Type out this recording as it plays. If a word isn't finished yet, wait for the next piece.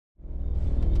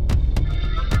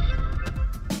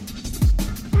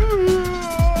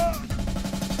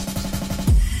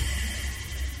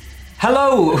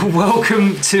Hello,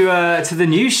 welcome to the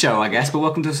news show, I guess, but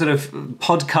welcome to a sort of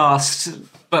podcast,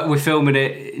 but we're filming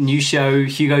it, news show.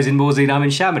 Hugo's in Morsey and I'm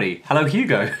in Chamonix. Hello,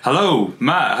 Hugo. Hello,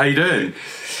 Matt, how you doing?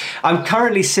 I'm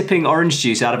currently sipping orange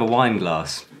juice out of a wine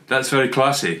glass. That's very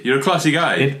classy. You're a classy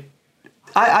guy.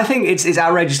 I think it's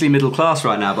outrageously middle class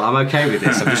right now, but I'm okay with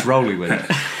this. I'm just rolling with it.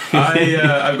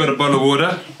 I've got a bottle of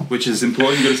water, which is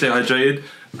important. You've got to stay hydrated.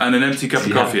 And an empty cup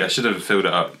of coffee. I should have filled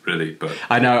it up, really, but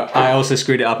I know. I also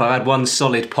screwed it up. I had one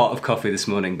solid pot of coffee this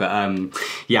morning, but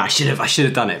I should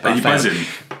have done it. But are you buzzing?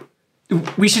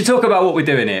 We should talk about what we're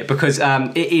doing here because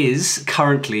it is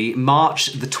currently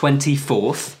March the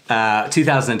 24th,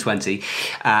 2020,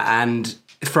 and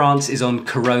France is on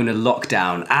Corona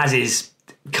lockdown, as is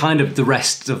kind of the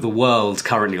rest of the world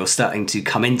currently, or starting to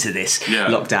come into this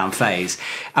lockdown phase,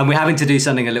 and we're having to do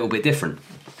something a little bit different.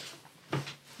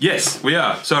 Yes, we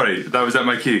are. Sorry, that was at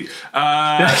my cue.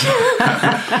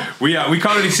 We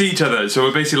can't really see each other, so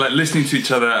we're basically like listening to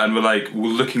each other, and we're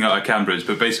looking at our cameras,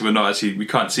 but basically we're not actually. We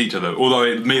can't see each other, although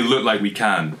it may look like we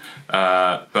can.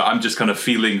 But I'm just kind of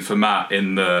feeling for Matt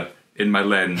in my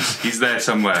lens. He's there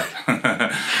somewhere.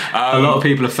 A lot of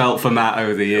people have felt for Matt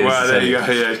over the years. Well, there you go.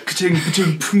 Yeah. Ka-ching,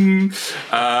 ka-ching, ping.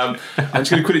 I'm just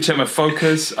going to quickly check my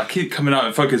focus. I keep coming out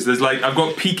in focus. There's I've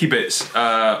got peaky bits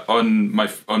on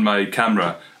my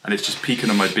camera, and it's just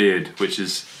peeking on my beard, which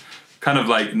is kind of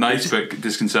nice but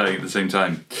disconcerting at the same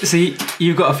time. See,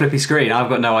 you've got a flippy screen. I've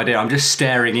got no idea. I'm just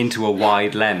staring into a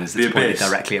wide lens that's pointed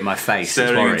directly at my face.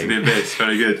 Staring into the abyss.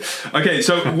 Very good. Okay,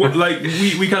 so we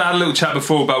kind of had a little chat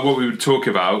before about what we would talk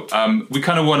about. We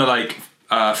kind of want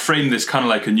to frame this kind of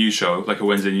like a news show, like a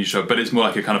Wednesday news show, but it's more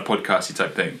like a kind of podcasty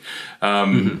type thing.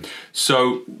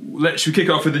 So should we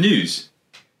kick off with the news?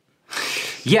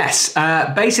 Yes,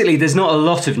 basically there's not a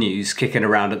lot of news kicking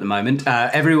around at the moment.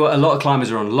 A lot of climbers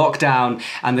are on lockdown,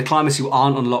 and the climbers who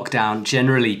aren't on lockdown,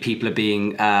 generally people are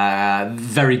being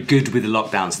very good with the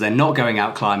lockdown, so they're not going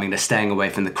out climbing, they're staying away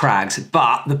from the crags.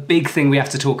 But the big thing we have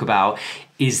to talk about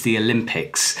is the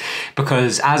Olympics,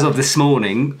 because as of this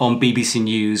morning on BBC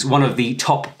News, one of the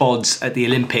top bods at the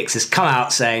Olympics has come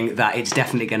out saying that it's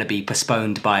definitely going to be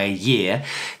postponed by a year.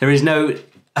 There is no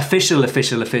official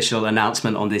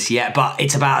announcement on this yet, but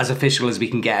it's about as official as we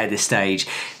can get at this stage.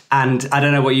 And I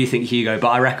don't know what you think, Hugo, but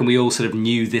I reckon we all sort of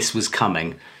knew this was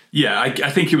coming. Yeah, I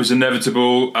think it was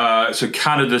inevitable. So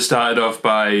Canada started off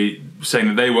by saying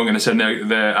that they weren't going to send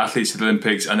their athletes to the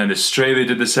Olympics, and then Australia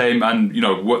did the same. And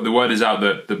what the word is out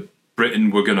that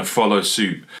Britain were going to follow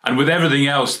suit. And with everything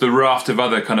else, the raft of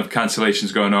other kind of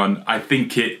cancellations going on, I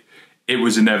think it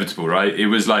was inevitable, right? It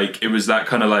was that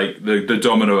kind of the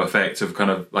domino effect of kind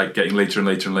of getting later and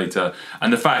later and later.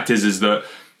 And the fact is that,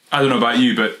 I don't know about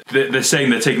you, but they're saying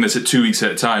they're taking this at 2 weeks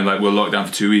at a time, we'll lock down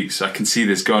for 2 weeks. I can see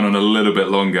this going on a little bit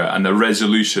longer, and the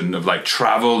resolution of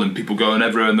travel and people going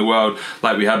everywhere in the world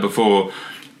like we had before,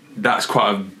 that's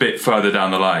quite a bit further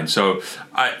down the line. So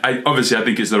I obviously I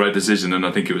think it's the right decision, and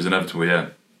I think it was inevitable,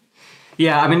 yeah.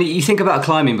 Yeah, I mean, you think about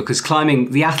climbing, because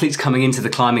climbing, the athletes coming into the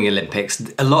climbing Olympics,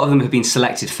 a lot of them have been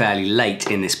selected fairly late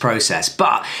in this process.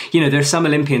 But, there are some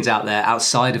Olympians out there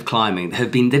outside of climbing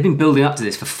that they've been building up to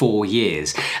this for 4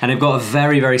 years. And they've got a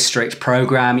very, very strict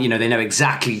program. They know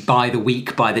exactly by the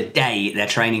week, by the day, their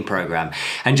training program.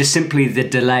 And just simply the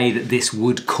delay that this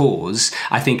would cause,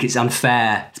 I think it's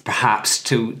unfair, perhaps,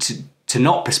 to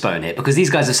not postpone it, because these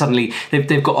guys are suddenly,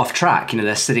 they've got off track.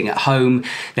 They're sitting at home,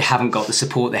 they haven't got the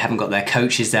support, they haven't got their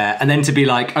coaches there, and then to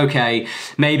be okay,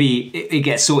 maybe it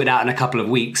gets sorted out in a couple of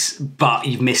weeks, but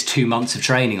you've missed 2 months of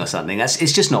training or something.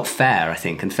 It's just not fair, I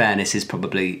think, and fairness is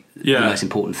probably the most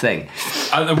important thing.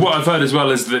 What I've heard as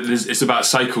well is that it's about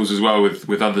cycles as well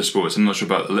with other sports. I'm not sure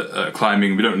about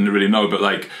climbing, we don't really know, but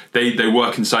they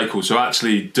work in cycles, so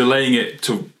actually delaying it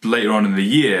to later on in the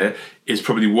year is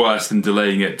probably worse than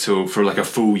delaying it for a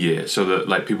full year, so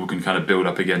that people can kind of build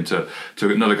up again to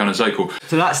another kind of cycle.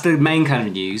 So that's the main kind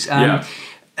of news.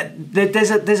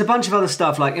 There's a bunch of other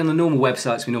stuff, in the normal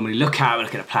websites we normally look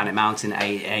at Planet Mountain,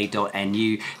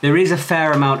 AA.nu. There is a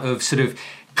fair amount of sort of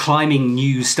climbing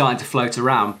news starting to float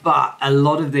around, but a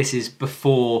lot of this is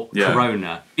before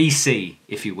Corona, BC,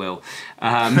 if you will.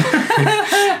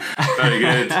 Very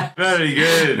good, very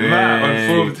good. Matt,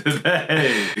 on form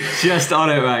today. Just on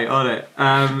it, mate, on it.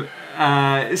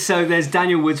 So there's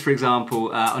Daniel Woods, for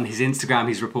example, on his Instagram,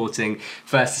 he's reporting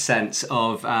first ascents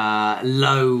of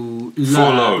 4-low,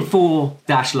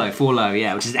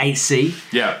 which is 8C,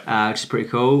 which is pretty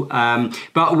cool.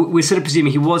 But we're sort of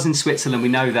presuming he was in Switzerland. We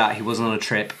know that he wasn't on a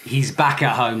trip. He's back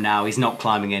at home now. He's not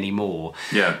climbing anymore.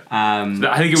 Yeah, I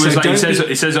think it was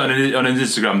he says on his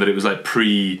Instagram that it was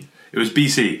it was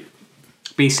BC.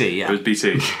 BC, yeah. It was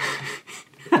BC.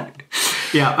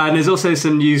 Yeah, and there's also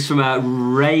some news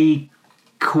from Ray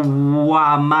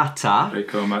Kawamata. Ray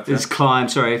Kawamata. His climb,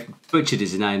 sorry, butchered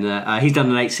his name there. He's done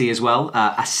an 8C as well,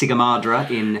 Asigamadra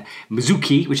in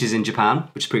Mizuki, which is in Japan,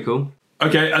 which is pretty cool.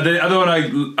 Okay, the other one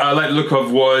I like the look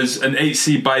of was an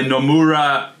 8C by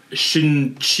Nomura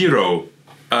Shinchiro.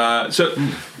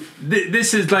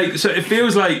 This is like, so it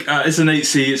feels like it's an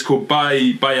 8C. It's called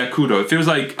Bayakudo. It feels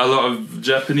like a lot of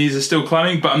Japanese are still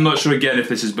climbing, but I'm not sure again if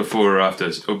this is before or after,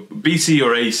 or BC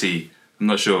or AC. I'm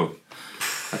not sure.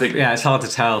 I think it's hard to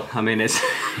tell. I mean, it's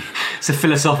a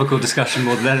philosophical discussion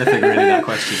more than anything, really, that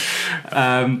question.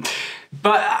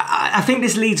 But I think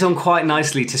this leads on quite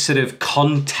nicely to sort of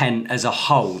content as a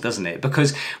whole, doesn't it?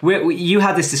 Because you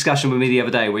had this discussion with me the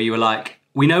other day where you were like,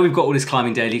 we know we've got all this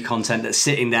Climbing Daily content that's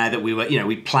sitting there that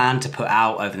we planned to put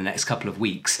out over the next couple of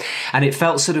weeks. And it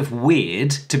felt sort of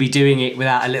weird to be doing it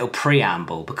without a little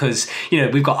preamble because,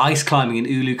 we've got ice climbing in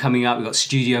Ulu coming up. We've got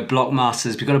Studio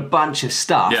Blockmasters. We've got a bunch of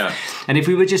stuff. Yeah. And if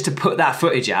we were just to put that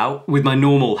footage out with my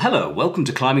normal, hello, welcome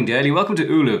to Climbing Daily, welcome to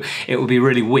Ulu, it would be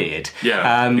really weird.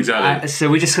 Yeah, exactly. So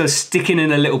we're just sort of sticking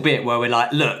in a little bit where we're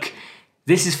like, look,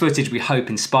 this is footage we hope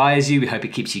inspires you. We hope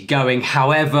it keeps you going.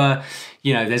 However,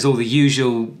 there's all the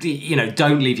usual,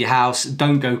 don't leave your house,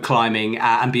 don't go climbing,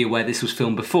 and be aware this was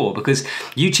filmed before. Because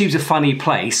YouTube's a funny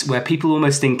place where people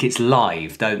almost think it's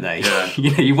live, don't they? Yeah.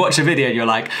 You watch a video and you're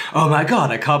like, oh my God,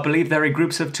 I can't believe they're in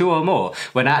groups of 2 or more.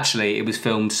 When actually it was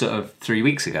filmed sort of 3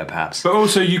 weeks ago, perhaps. But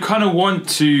also you kind of want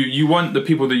the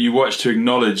people that you watch to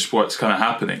acknowledge what's kind of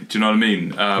happening. Do you know what I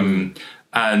mean?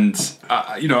 And,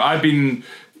 I've been...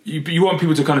 You want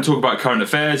people to kind of talk about current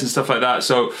affairs and stuff like that.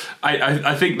 So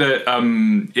I think that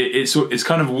it's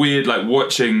kind of weird, like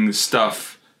watching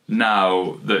stuff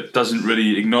now that doesn't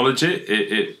really acknowledge it.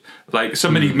 It like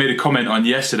somebody made a comment on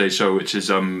yesterday's show, which is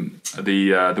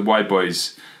the Wide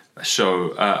Boys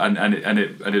show, and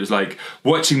it was like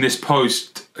watching this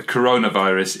post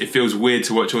coronavirus. It feels weird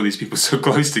to watch all these people so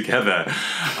close together,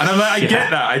 and I'm like, I get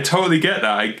that. I totally get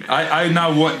that. I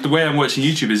now the way I'm watching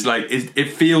YouTube is like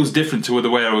it feels different to the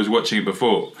way I was watching it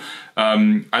before.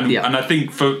 And I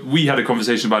think we had a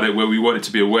conversation about it where we wanted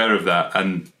to be aware of that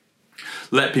and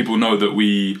let people know that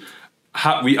we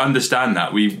understand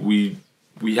that we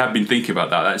have been thinking about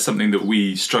that. That's something that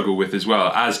we struggle with as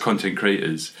well as content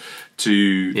creators,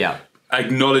 to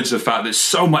acknowledge the fact that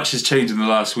so much has changed in the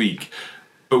last week.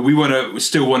 But we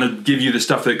still want to give you the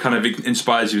stuff that kind of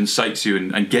inspires you and psychs you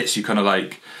and gets you kind of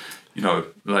like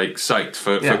psyched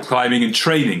for climbing and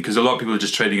training, because a lot of people are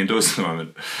just training indoors at the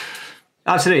moment.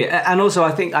 Absolutely. And also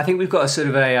I think we've got a sort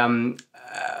of a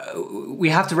we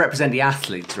have to represent the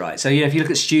athletes, right? So if you look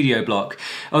at Studio Block,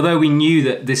 although we knew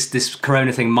that this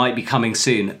corona thing might be coming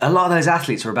soon, a lot of those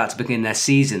athletes were about to begin their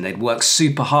season. They'd worked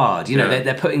super hard.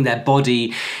 They're putting their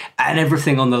body and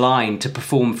everything on the line to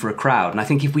perform for a crowd. And I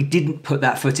think if we didn't put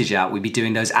that footage out, we'd be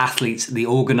doing those athletes, the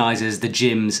organisers, the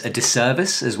gyms, a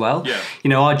disservice as well.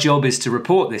 Yeah. Our job is to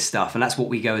report this stuff, and that's what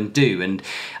we go and do. And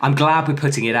I'm glad we're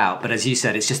putting it out. But as you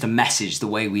said, it's just a message, the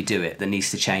way we do it, that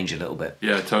needs to change a little bit.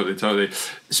 Yeah, totally.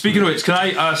 Speaking of which, can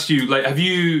I ask you, like, have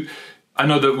you... I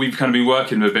know that we've kind of been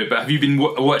working a bit, but have you been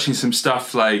watching some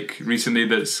stuff, like, recently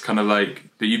that's kind of like...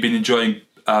 that you've been enjoying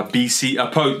AC?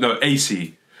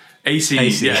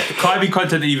 AC, yeah. Climbing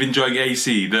content that you've enjoying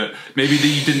AC, that maybe that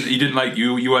you didn't like,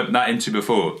 you weren't that into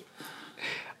before?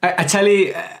 I tell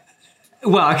you...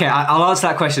 well, okay, I'll answer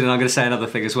that question and I'm going to say another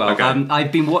thing as well. Okay.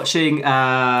 I've been watching... what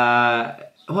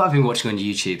I've been watching on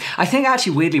YouTube. I think,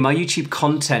 actually, weirdly, my YouTube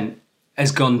content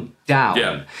has gone down.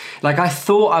 Yeah. Like, I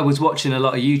thought I was watching a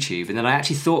lot of YouTube, and then I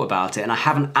actually thought about it, and I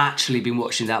haven't actually been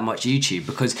watching that much YouTube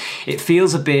because it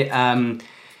feels a bit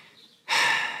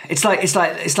it's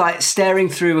like staring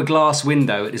through a glass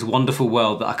window at this wonderful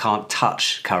world that I can't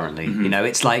touch currently.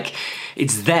 It's like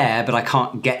it's there but I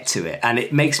can't get to it, and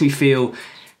it makes me feel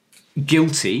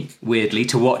guilty, weirdly,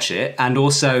 to watch it, and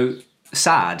also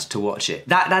sad to watch it.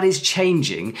 That is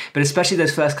changing, but especially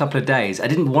those first couple of days, I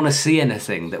didn't want to see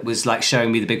anything that was like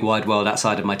showing me the big wide world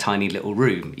outside of my tiny little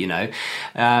room,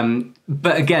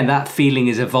 but again, that feeling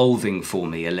is evolving for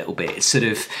me a little bit. It's sort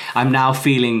of, I'm now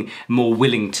feeling more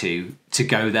willing to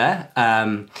go there.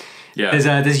 There's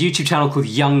a YouTube channel called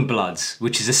Young Bloods,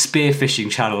 which is a spearfishing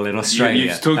channel in Australia.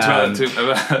 You've talked about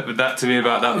that to me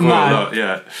about that before a lot,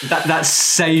 yeah. That's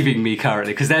saving me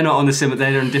currently, because they're not on the sim,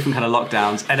 they're in different kind of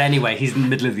lockdowns. And anyway, he's in the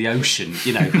middle of the ocean,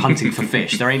 hunting for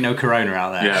fish. There ain't no corona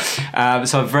out there. Yeah.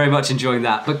 So I'm very much enjoying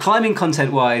that. But climbing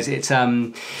content-wise, it's...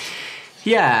 I'm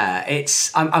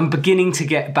beginning to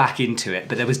get back into it,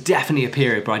 but there was definitely a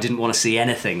period where I didn't want to see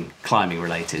anything climbing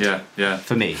related. Yeah.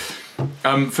 For me.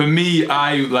 For me,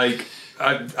 I like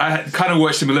I kind of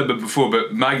watched him a little bit before,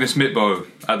 but Magnus Mitbo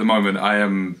at the moment, I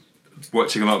am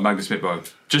watching a lot of Magnus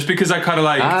Mitbo just because I kind of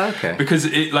like because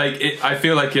I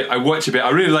feel like I watch a bit. I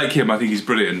really like him. I think he's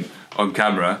brilliant on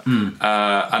camera,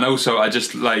 and also I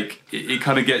just like it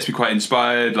kind of gets me quite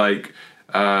inspired, like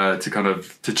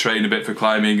to train a bit for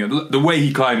climbing, and the way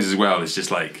he climbs as well is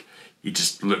just like. He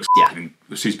just looks.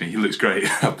 He looks great.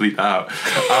 I'll bleep that out.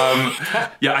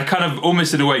 I kind of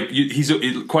almost in a way.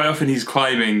 Quite often he's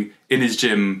climbing in his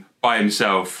gym by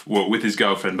himself, with his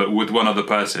girlfriend, but with one other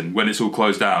person when it's all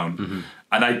closed down.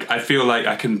 And I feel like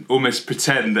I can almost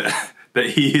pretend that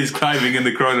he is climbing in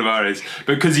the coronavirus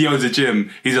because he owns a gym.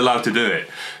 He's allowed to do it,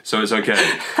 so it's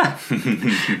okay.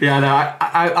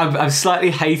 I'm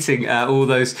slightly hating all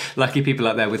those lucky people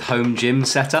out there with home gym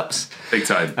setups. Big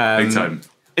time.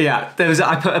 Yeah,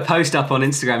 I put a post up on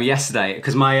Instagram yesterday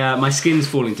because my skin's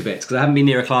falling to bits because I haven't been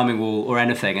near a climbing wall or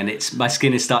anything, and my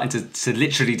skin is starting to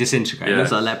literally disintegrate. It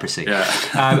looks like leprosy.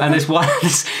 And this one,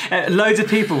 loads of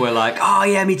people were like, "Oh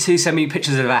yeah, me too." Send me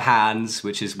pictures of their hands,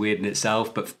 which is weird in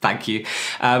itself, but thank you.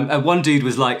 And one dude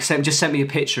was like, just sent me a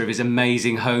picture of his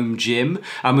amazing home gym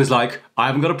and was like, "I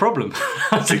haven't got a problem."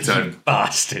 Big time,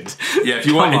 bastard. Yeah, if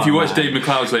you watch Dave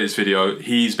McLeod's latest video,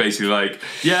 he's basically like,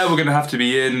 "Yeah, we're gonna have to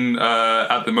be in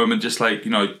at the moment, just like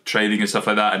training and stuff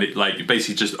like that," and it like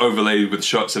basically just overlaid with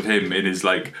shots of him in his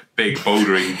like big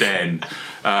bouldering den,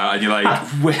 and you're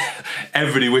like,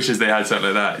 everybody wishes they had something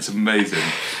like that. It's amazing.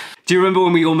 Do you remember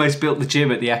when we almost built the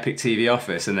gym at the Epic TV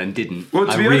office and then didn't? Well,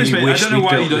 to be honest, mate, I don't know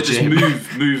why you don't just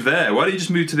move there. Why don't you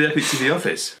just move to the Epic TV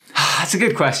office? That's a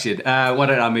good question. Why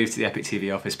don't I move to the Epic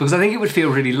TV office? Because I think it would feel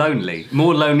really lonely,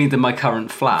 more lonely than my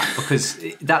current flat, because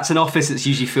that's an office that's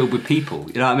usually filled with people.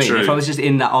 You know what I mean? True. If I was just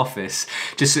in that office,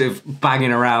 just sort of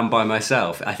banging around by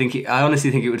myself, I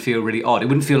honestly think it would feel really odd. It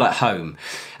wouldn't feel like home.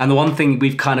 And the one thing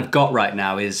we've kind of got right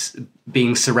now is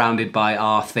being surrounded by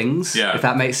our things, if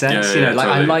that makes sense. Totally.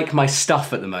 I like my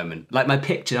stuff at the moment, like my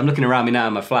picture. I'm looking around me now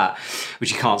in my flat,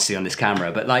 which you can't see on this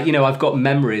camera, but I've got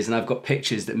memories and I've got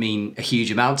pictures that mean a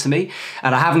huge amount to me.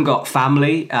 And I haven't got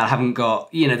family. I haven't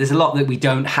got, there's a lot that we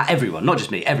don't have. Everyone, not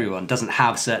just me, everyone doesn't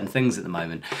have certain things at the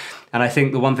moment. And I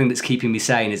think the one thing that's keeping me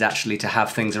sane is actually to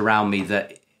have things around me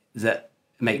that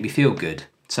make me feel good.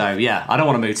 So, yeah, I don't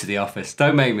want to move to the office.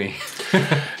 Don't make me.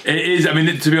 It is, I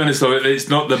mean, to be honest, though, it's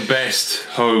not the best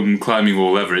home climbing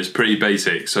wall ever. It's pretty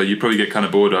basic. So you probably get kind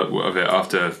of bored of it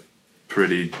after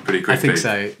pretty quickly. I think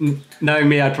so. Knowing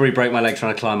me, I'd probably break my leg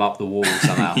trying to climb up the wall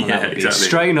somehow. And that would be a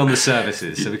strain on the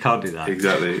services, so we can't do that.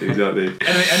 Exactly.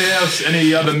 Anything else,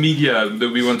 any other media that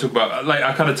we want to talk about? Like,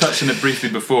 I kind of touched on it briefly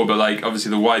before, but like,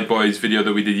 obviously the Wide Boys video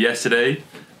that we did yesterday,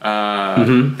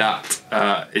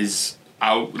 that is...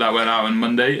 that went out on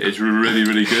Monday. It's really,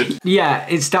 really good. Yeah,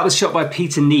 that was shot by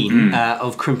Peter Neen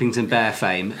of Crimpington Bear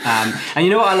fame. And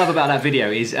you know what I love about that video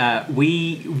is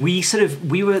we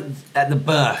were at the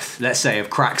birth, let's say, of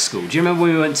Crack School. Do you remember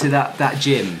when we went to that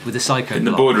gym with the Psycho in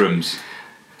block? The boardrooms?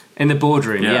 In the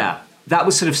boardroom, yeah. That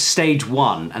was sort of stage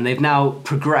one, and they've now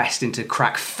progressed into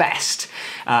Crack Fest,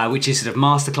 which is sort of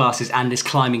masterclasses and this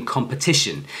climbing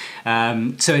competition.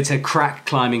 So it's a crack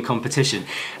climbing competition.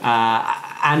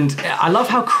 And I love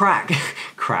how crack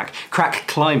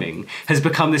climbing has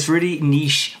become this really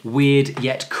niche, weird,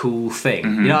 yet cool thing.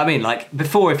 You know what I mean? Like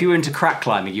before, if you were into crack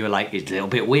climbing, you were like, it's a little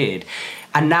bit weird.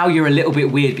 And now you're a little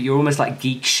bit weird, but you're almost like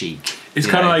geek chic. It's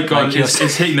kind of like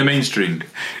it's hitting the mainstream,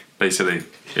 basically.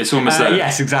 It's almost there.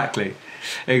 Yes, exactly.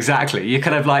 You're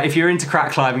kind of like, if you're into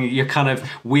crack climbing, you're kind of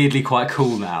weirdly quite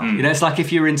cool now. It's like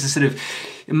if you're into sort of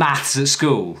maths at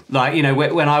school. Like,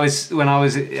 when I was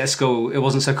at school, it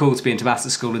wasn't so cool to be into maths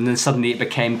at school, and then suddenly it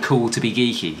became cool to be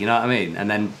geeky. You know what I mean? And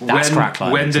then that's crack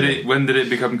climbing. When did it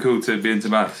become cool to be into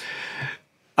maths?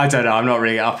 I don't know. I'm not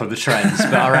really up on the trends,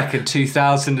 but I reckon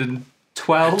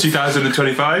 2012.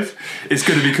 2025? It's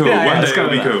going to be cool. One day it'll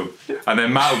be cool. And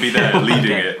then Matt will be there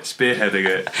leading it, spearheading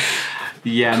it.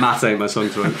 Yeah, maths ain't my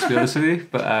song to be honest with you.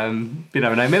 But you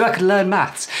never know. Maybe I could learn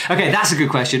maths. Okay, that's a good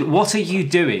question. What are you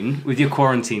doing with your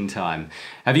quarantine time?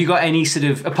 Have you got any sort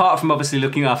of, apart from obviously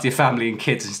looking after your family and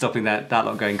kids and stopping that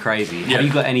lot going crazy, have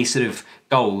you got any sort of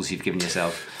goals you've given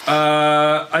yourself?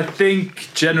 I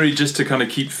think generally just to kind of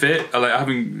keep fit.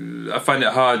 I find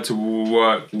it hard to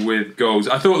work with goals.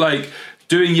 I thought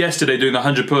doing the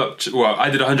 100 pull-ups. Well,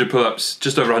 I did 100 pull-ups,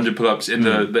 just over 100 pull-ups in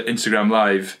the Instagram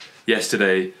live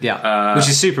yesterday. Yeah, which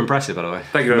is super impressive, by the way.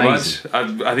 Thank you very much.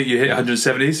 I think you hit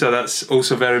 170, so that's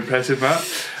also very impressive, Matt.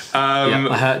 I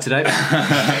hurt today.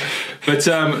 But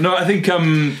no, I think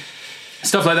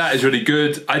stuff like that is really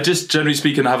good. I just, generally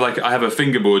speaking, I have a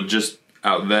fingerboard just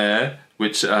out there,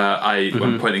 which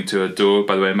I'm pointing to a door,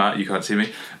 by the way, Matt, you can't see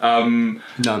me. No.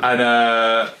 And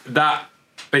that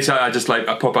basically I just like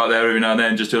I pop out there every now and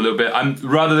then, just do a little bit. I'm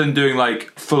rather than doing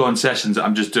like full on sessions,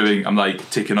 I'm like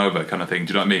ticking over kind of thing.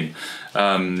 Do you know what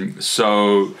I mean?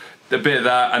 So a bit of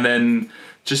that, and then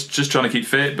just trying to keep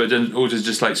fit, but then also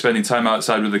just like spending time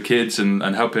outside with the kids and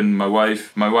helping my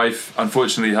wife. My wife,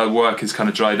 unfortunately, her work is kind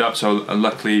of dried up, so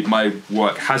luckily my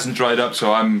work hasn't dried up,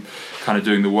 so I'm kind of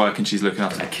doing the work and she's looking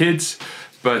after the kids.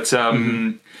 But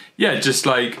yeah, just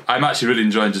like I'm actually really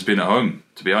enjoying just being at home,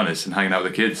 to be honest, and hanging out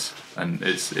with the kids. And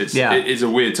it is a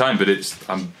weird time, but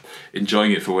I'm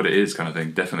enjoying it for what it is, kind of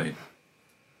thing. Definitely.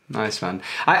 Nice, man.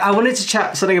 I wanted to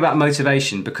chat something about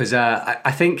motivation because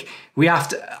I think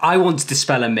I want to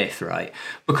dispel a myth, right?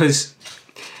 Because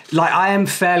like I am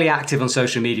fairly active on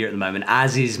social media at the moment,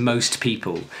 as is most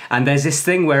people. And there's this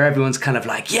thing where everyone's kind of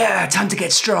like, yeah, time to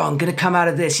get strong, gonna come out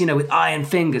of this, with iron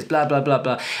fingers, blah, blah, blah,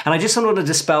 blah. And I just want to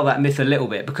dispel that myth a little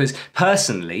bit because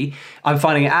personally, I'm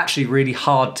finding it actually really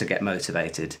hard to get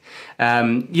motivated.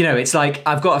 It's like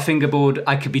I've got a fingerboard,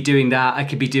 I could be doing that, I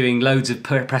could be doing loads of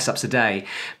press-ups a day.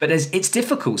 But it's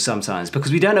difficult sometimes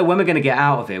because we don't know when we're gonna get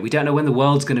out of it. We don't know when the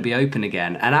world's gonna be open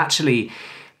again. And actually,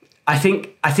 I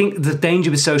think the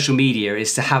danger with social media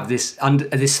is to have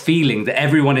this feeling that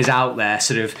everyone is out there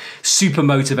sort of super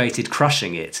motivated,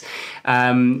 crushing it.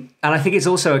 And I think it's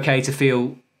also okay to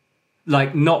feel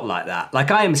like not like that. Like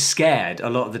I am scared a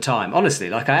lot of the time, honestly,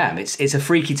 like I am. It's a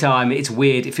freaky time, it's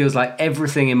weird, it feels like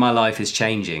everything in my life is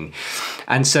changing.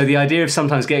 And so the idea of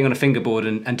sometimes getting on a fingerboard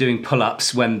and doing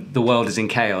pull-ups when the world is in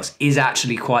chaos is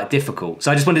actually quite difficult.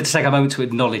 So I just wanted to take a moment to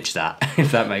acknowledge that,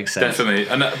 if that makes sense. Definitely.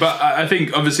 But I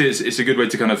think obviously it's a good way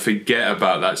to kind of forget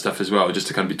about that stuff as well, just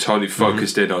to kind of be totally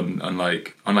focused in on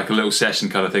like a little session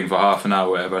kind of thing for half an hour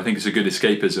or whatever. I think it's a good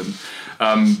escapism.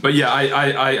 But yeah,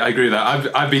 I agree with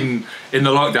that. I've been in the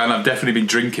lockdown. I've definitely been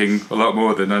drinking a lot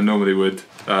more than I normally would.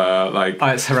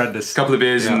 It's horrendous. A couple of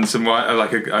beers and some wine,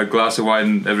 like a glass of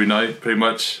wine every night, pretty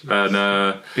much, and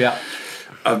a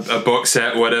box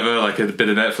set, whatever, like a bit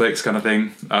of Netflix kind of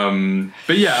thing.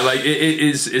 But yeah, like it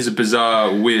is a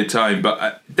bizarre, weird time.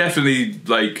 But definitely,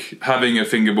 like having a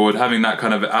fingerboard, having that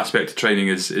kind of aspect of training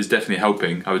is definitely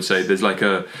helping. I would say there's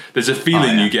a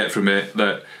feeling you get from it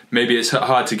that. Maybe it's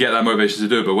hard to get that motivation to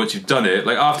do it, but once you've done it,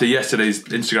 like after yesterday's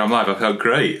Instagram Live, I felt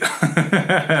great.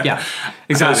 Yeah,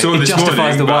 exactly. It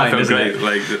justifies the wine, doesn't it?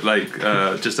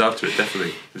 Like just after it,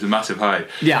 definitely. It was a massive high.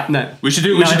 Yeah, no. We should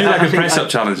do like a press-up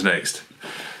challenge next.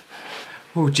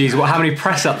 Oh, geez, how many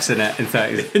press-ups in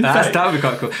 30? That would be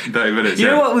quite cool. 30 minutes, You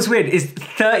know what was weird? Is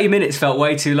 30 minutes felt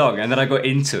way too long, and then I got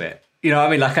into it. You know what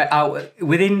I mean? Like I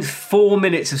within 4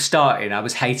 minutes of starting, I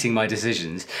was hating my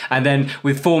decisions. And then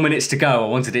with 4 minutes to go, I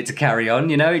wanted it to carry on.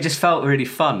 It just felt really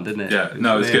fun, didn't it? Yeah,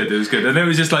 no, it was good. It was good. And it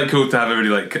was just like cool to have everybody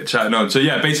like chatting on. So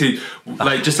yeah, basically,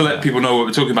 like just to let people know what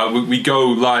we're talking about, we go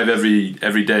live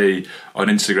every day on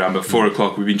Instagram at 4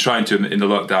 o'clock. We've been trying to in the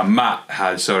lockdown. Matt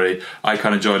has, I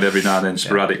kind of joined every now and then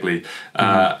sporadically,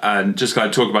 and just kind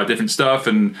of talk about different stuff.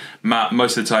 And Matt,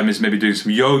 most of the time, is maybe doing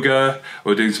some yoga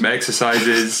or doing some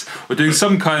exercises or doing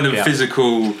some kind of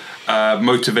physical,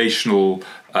 motivational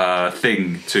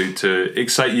thing to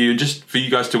excite you and just for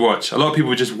you guys to watch. A lot of people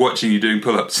were just watching you doing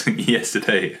pull-ups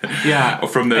yesterday, or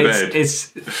from their bed.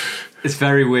 It's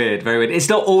very weird, very weird. It's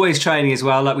not always training as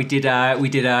well. Like we did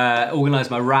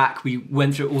organise my rack. We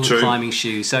went through all the climbing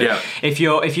shoes. So if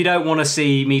you don't want to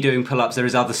see me doing pull-ups, there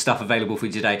is other stuff available for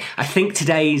you today. I think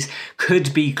today's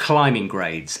could be climbing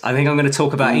grades. I think I'm going to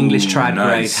talk about English trad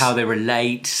grades, how they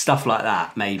relate, stuff like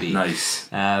that. Maybe. Nice.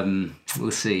 We'll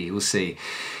see.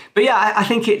 But yeah, I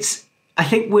think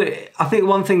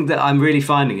one thing that I'm really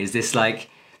finding is this like.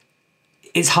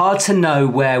 It's hard to know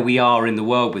where we are in the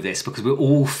world with this because we're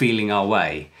all feeling our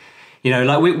way.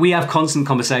 Like we have constant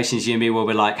conversations, you and me, where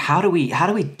we're like, how do we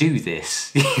do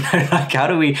this? Like how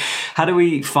do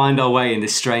we find our way in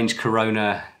this strange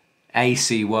Corona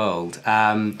AC world?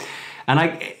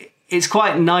 It's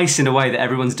quite nice in a way that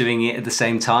everyone's doing it at the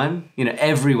same time.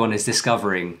 Everyone is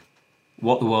discovering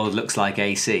what the world looks like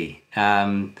AC,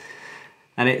 and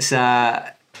it's.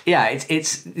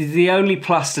 It's the only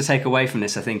plus to take away from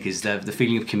this, I think, is the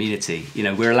feeling of community.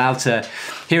 We're allowed to,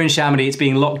 here in Chamonix, it's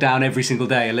being locked down every single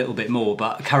day a little bit more,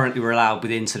 but currently we're allowed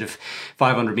within sort of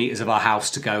 500 metres of our house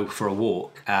to go for a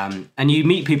walk. And you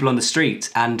meet people on the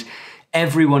street and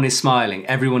everyone is smiling,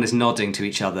 everyone is nodding to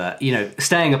each other,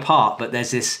 staying apart, but there's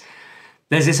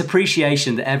this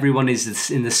appreciation that everyone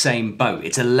is in the same boat.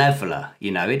 It's a leveller,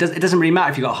 It doesn't really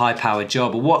matter if you've got a high-powered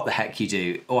job or what the heck you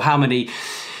do or how many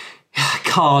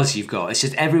cars you've got. It's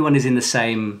just everyone is in the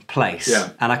same place,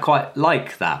 and I quite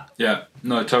like that. Yeah,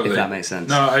 no, totally. If that makes sense.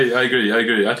 No, I agree.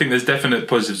 I think there's definite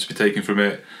positives to be taken from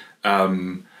it.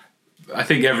 I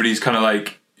think everybody's kind of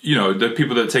like the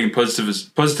people that are taking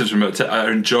positives from it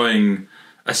are enjoying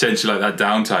essentially like that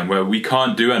downtime where we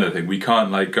can't do anything. We can't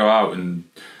like go out and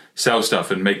sell stuff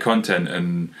and make content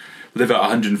and live at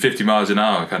 150 miles an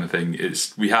hour kind of thing.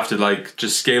 We have to like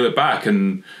just scale it back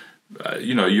and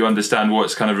you understand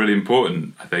what's kind of really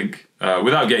important, I think,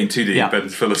 without getting too deep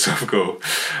and philosophical.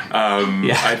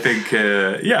 I think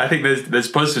there's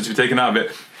positives to be taken out of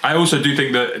it. I also do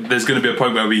think that there's going to be a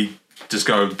point where we just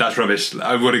go, that's rubbish,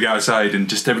 I want to get outside, and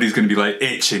just everybody's going to be like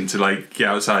itching to like get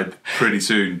outside pretty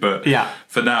soon. But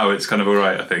for now, it's kind of all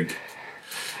right, I think.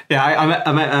 Yeah, I met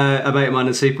a mate of mine in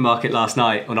the supermarket last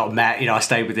night. Well, not met, I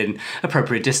stayed within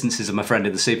appropriate distances of my friend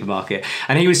in the supermarket.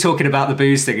 And he was talking about the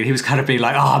booze thing, and he was kind of being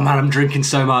like, oh man, I'm drinking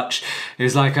so much. He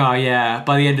was like, oh yeah,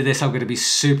 by the end of this, I'm going to be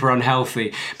super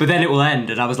unhealthy. But then it will end.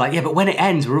 And I was like, yeah, but when it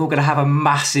ends, we're all going to have a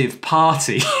massive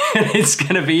party. And it's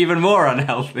going to be even more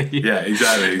unhealthy. Yeah,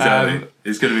 exactly.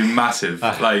 It's going to be massive.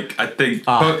 Like, I think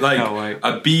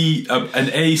an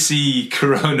AC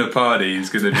Corona party is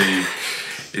going to be...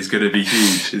 It's going to be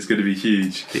huge. It's going to be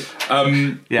huge.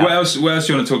 What else do you want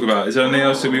to talk about? Is there anything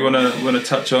else that we want to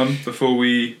touch on before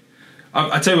we...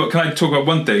 I tell you what, can I talk about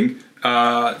one thing?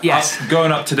 Yes.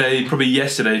 Going up today, probably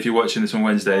yesterday if you're watching this on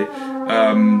Wednesday,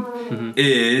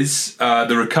 is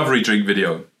the recovery drink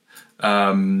video.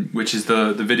 Which is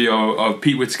the video of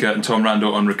Pete Whitaker and Tom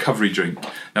Randall on recovery drink.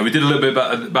 Now, we did a little bit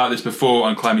about this before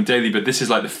on Climbing Daily, but this is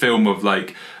like the film of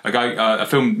like a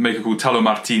filmmaker called Talo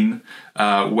Martin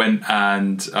went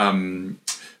and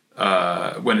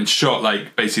shot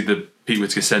like basically the Pete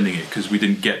Whitaker sending it, because we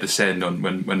didn't get the send on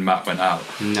when Matt went out.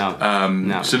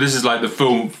 No. So this is like the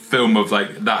film of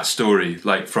like that story,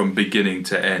 like from beginning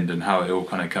to end, and how it all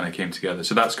kind of came together.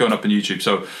 So that's going up on YouTube.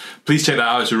 So please check that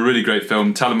out. It's a really great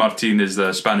film. Talo Martin is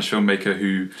the Spanish filmmaker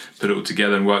who put it all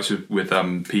together and works with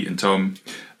Pete and Tom.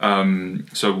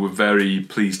 So we're very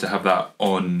pleased to have that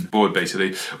on board,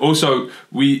 basically. Also,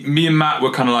 me and Matt were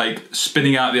kind of like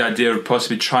spinning out the idea of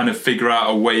possibly trying to figure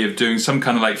out a way of doing some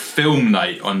kind of like film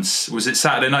night on, was it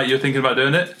Saturday night you were thinking about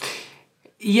doing it?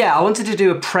 Yeah, I wanted to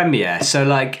do a premiere. So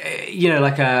like,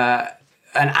 like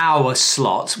an hour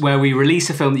slot where we release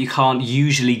a film that you can't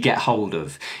usually get hold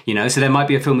of, so there might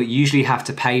be a film that you usually have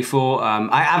to pay for.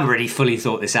 I haven't really fully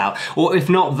thought this out, or if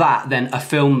not that, then a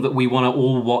film that we want to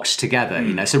all watch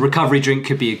together. So Recovery Drink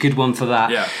could be a good one for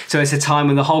that. So it's a time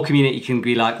when the whole community can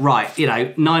be like, right,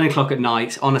 9:00 at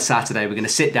night on a Saturday, we're going to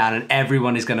sit down and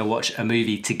everyone is going to watch a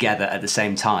movie together at the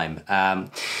same time,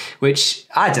 which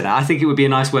I don't know, I think it would be a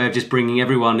nice way of just bringing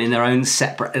everyone in their own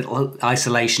separate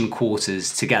isolation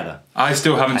quarters together. I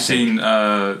still haven't seen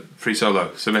Free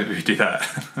Solo, so maybe we do that.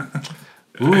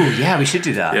 Ooh, yeah, we should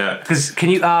do that. Yeah. Because can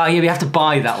you... we have to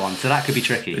buy that one, so that could be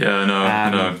tricky. Yeah,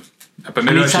 no. But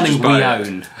maybe I should something just buy we it.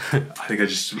 own. I think I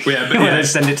just... Yeah,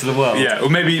 send it to the world. Yeah, or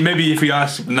maybe if we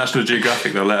ask National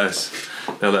Geographic, they'll let us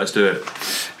do it.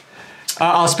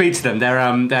 I'll speak to them.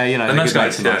 They're nice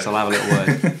guys, so I'll have a little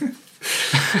word.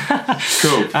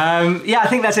 Cool. I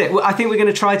think that's it. I think we're going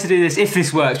to try to do this, if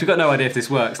this works. We've got no idea if this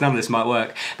works. None of this might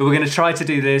work. But we're going to try to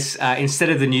do this instead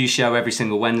of the news show every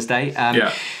single Wednesday.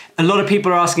 A lot of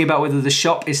people are asking about whether the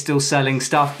shop is still selling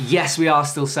stuff. Yes, we are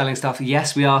still selling stuff.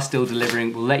 Yes, we are still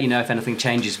delivering. We'll let you know if anything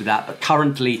changes with that. But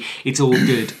currently, it's all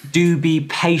good. Do be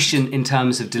patient in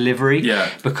terms of delivery.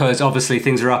 Because obviously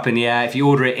things are up in the air. If you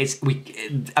order it,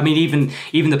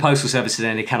 even the postal service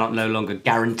today, they cannot no longer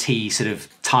guarantee sort of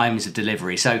times of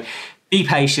delivery. So be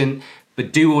patient,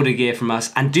 but do order gear from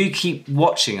us, and do keep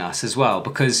watching us as well,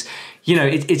 because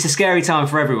it's a scary time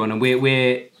for everyone, and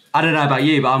we're I don't know about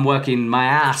you, but I'm working my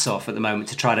ass off at the moment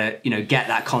to try to, get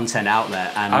that content out there.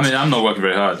 And I mean, I'm not working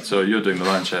very hard, so you're doing the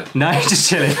lion's share. No, just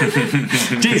chilling.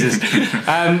 Jesus.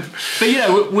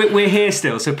 But, we're here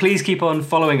still, so please keep on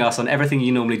following us on everything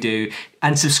you normally do,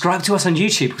 and subscribe to us on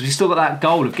YouTube, because we've still got that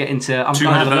goal of getting to... I'm going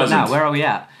to have a look now. Where are we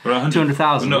at? We're at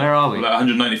 200,000. Where are we? We're at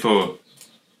 194.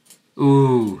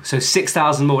 Ooh, so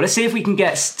 6,000 more. Let's see if we can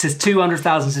get to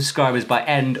 200,000 subscribers by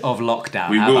end of lockdown.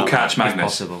 We will catch Magnus. If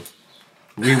possible.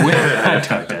 We will. I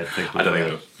don't think we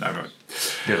will. No. All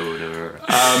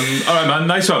right, man.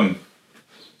 Nice one.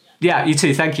 Yeah, you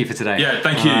too. Thank you for today. Yeah,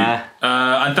 thank you.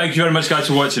 And thank you very much, guys,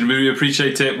 for watching. We really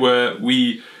appreciate it.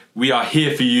 We are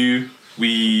here for you.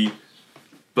 We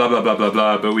blah blah blah blah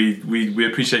blah. But we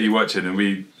appreciate you watching, and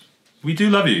we do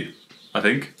love you. I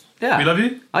think. Yeah. We love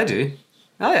you. I do.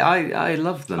 I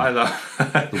love them. I love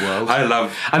the world.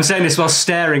 I'm saying this while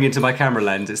staring into my camera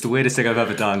lens. It's the weirdest thing I've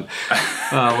ever done.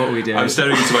 Oh, what are we doing? I'm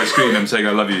staring into my screen. I'm saying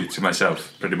I love you to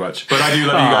myself, pretty much. But I do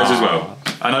love you guys as well,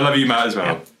 and I love you, Matt, as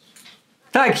well. Yeah.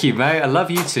 Thank you, mate. I love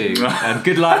you too. And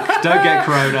good luck. Don't get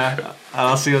corona. And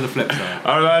I'll see you on the flip side.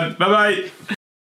 All right, man. Bye bye.